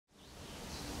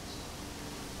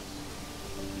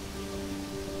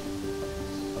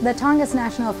The Tongass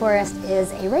National Forest is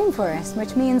a rainforest,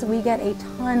 which means we get a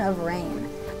ton of rain.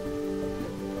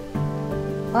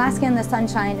 Alaska in the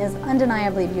sunshine is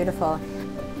undeniably beautiful,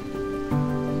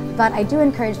 but I do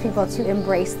encourage people to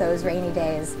embrace those rainy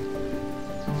days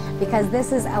because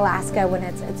this is Alaska when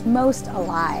it's most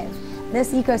alive.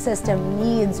 This ecosystem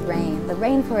needs rain. The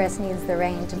rainforest needs the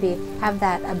rain to have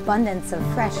that abundance of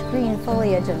fresh green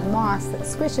foliage and moss that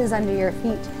squishes under your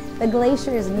feet. The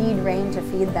glaciers need rain to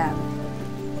feed them.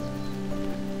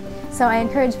 So I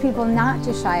encourage people not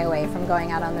to shy away from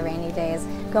going out on the rainy days.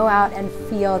 Go out and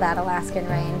feel that Alaskan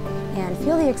rain and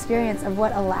feel the experience of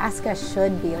what Alaska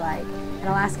should be like. An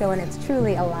Alaska when it's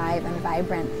truly alive and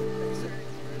vibrant.